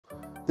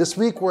This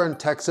week we're in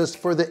Texas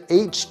for the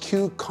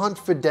HQ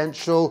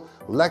Confidential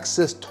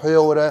Lexus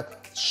Toyota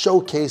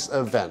Showcase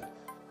event.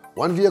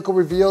 One vehicle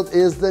revealed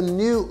is the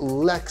new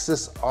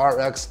Lexus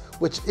RX,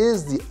 which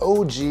is the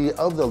OG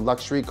of the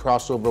luxury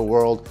crossover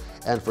world,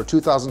 and for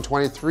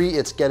 2023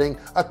 it's getting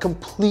a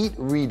complete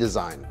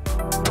redesign.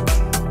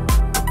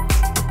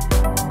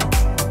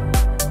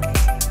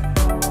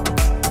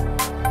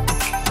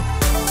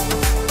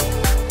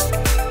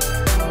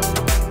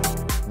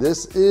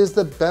 This is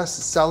the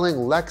best-selling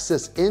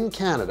Lexus in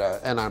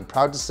Canada, and I'm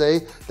proud to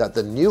say that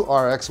the new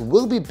RX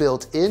will be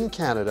built in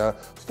Canada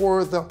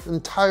for the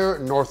entire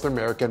North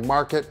American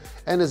market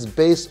and is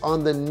based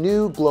on the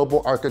new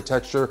global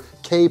architecture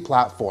K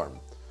platform.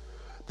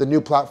 The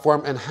new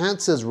platform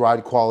enhances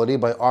ride quality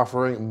by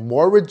offering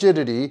more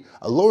rigidity,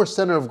 a lower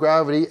center of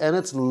gravity, and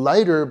it's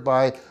lighter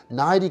by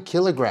 90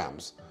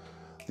 kilograms.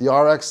 The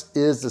RX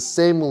is the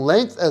same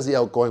length as the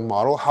outgoing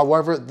model,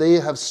 however, they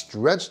have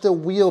stretched the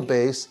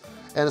wheelbase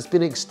and it's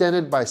been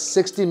extended by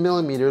 60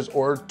 millimeters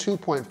or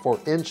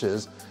 2.4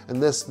 inches.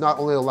 And this not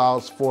only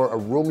allows for a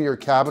roomier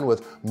cabin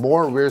with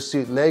more rear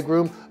seat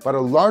legroom, but a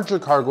larger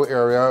cargo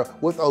area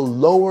with a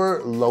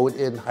lower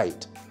load-in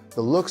height. The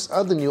looks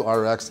of the new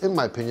RX, in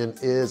my opinion,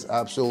 is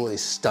absolutely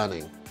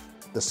stunning.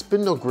 The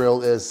spindle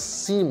grille is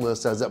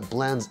seamless as it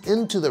blends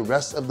into the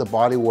rest of the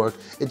bodywork.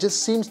 It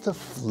just seems to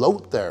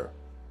float there.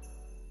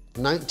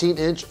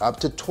 19-inch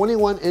up to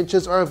 21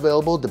 inches are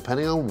available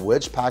depending on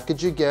which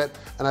package you get,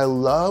 and I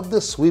love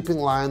the sweeping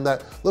line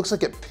that looks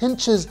like it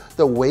pinches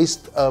the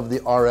waist of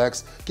the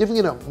RX, giving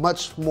it a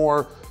much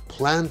more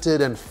planted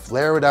and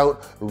flared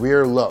out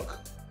rear look.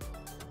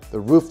 The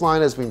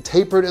roofline has been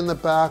tapered in the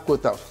back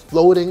with that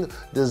floating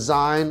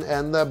design,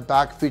 and the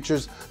back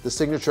features the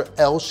signature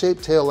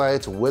L-shaped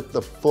taillights with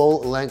the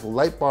full-length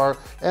light bar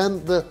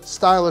and the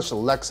stylish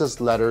Lexus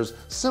letters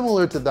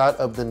similar to that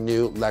of the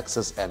new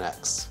Lexus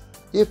NX.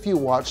 If you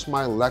watched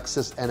my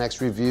Lexus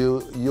NX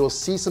review, you'll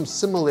see some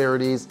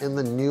similarities in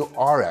the new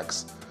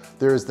RX.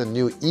 There's the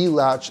new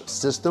e-latch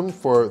system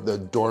for the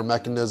door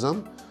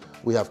mechanism.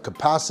 We have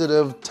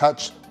capacitive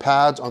touch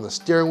pads on the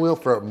steering wheel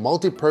for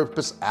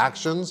multi-purpose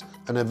actions,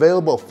 an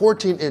available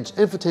 14-inch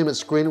infotainment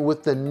screen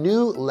with the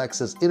new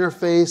Lexus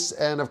interface,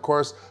 and of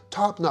course,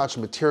 top-notch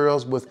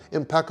materials with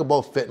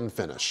impeccable fit and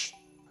finish.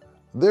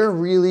 There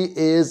really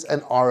is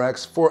an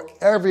RX for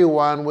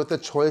everyone with a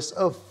choice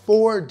of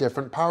 4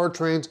 different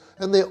powertrains,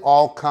 and they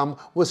all come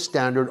with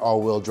standard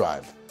all-wheel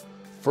drive.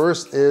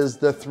 First is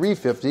the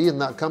 350, and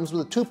that comes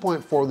with a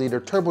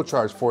 2.4-liter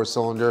turbocharged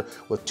 4-cylinder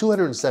with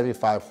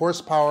 275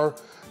 horsepower.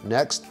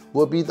 Next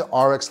will be the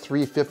RX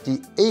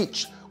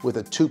 350h with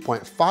a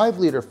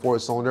 2.5-liter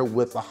 4-cylinder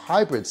with a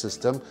hybrid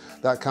system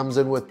that comes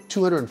in with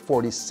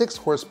 246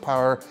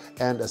 horsepower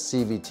and a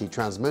CVT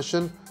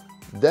transmission.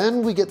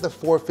 Then we get the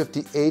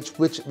 450h,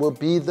 which will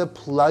be the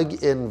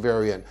plug-in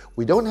variant.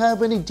 We don't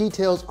have any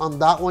details on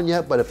that one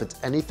yet, but if it's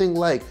anything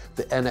like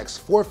the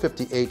NX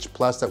 450h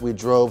Plus that we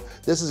drove,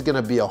 this is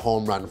gonna be a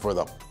home run for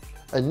them.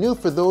 And new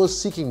for those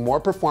seeking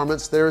more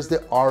performance, there's the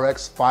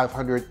RX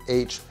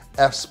 500h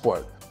F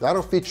Sport.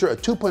 That'll feature a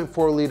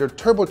 2.4-liter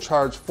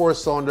turbocharged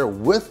 4-cylinder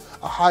with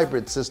a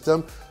hybrid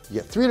system. You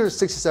get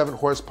 367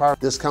 horsepower.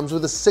 This comes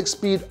with a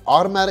 6-speed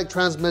automatic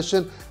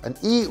transmission, an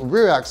E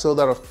rear axle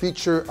that'll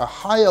feature a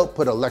high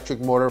output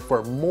electric motor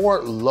for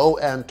more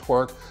low-end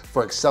torque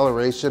for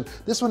acceleration.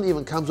 This one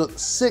even comes with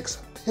 6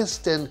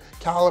 piston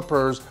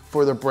calipers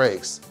for the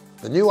brakes.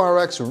 The new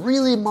RX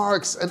really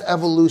marks an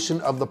evolution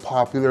of the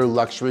popular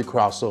luxury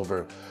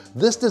crossover.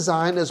 This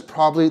design is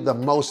probably the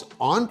most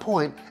on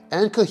point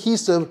and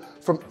cohesive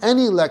from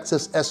any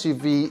Lexus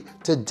SUV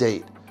to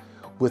date.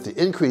 With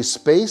the increased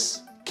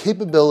space,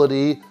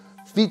 capability,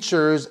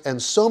 features, and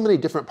so many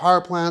different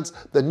power plants,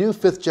 the new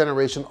 5th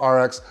generation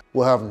RX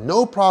will have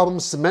no problem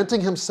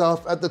cementing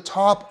himself at the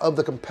top of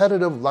the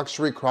competitive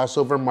luxury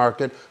crossover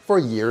market for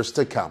years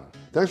to come.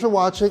 Thanks for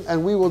watching,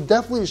 and we will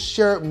definitely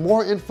share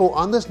more info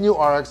on this new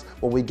RX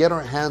when we get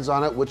our hands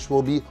on it, which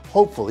will be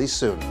hopefully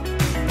soon.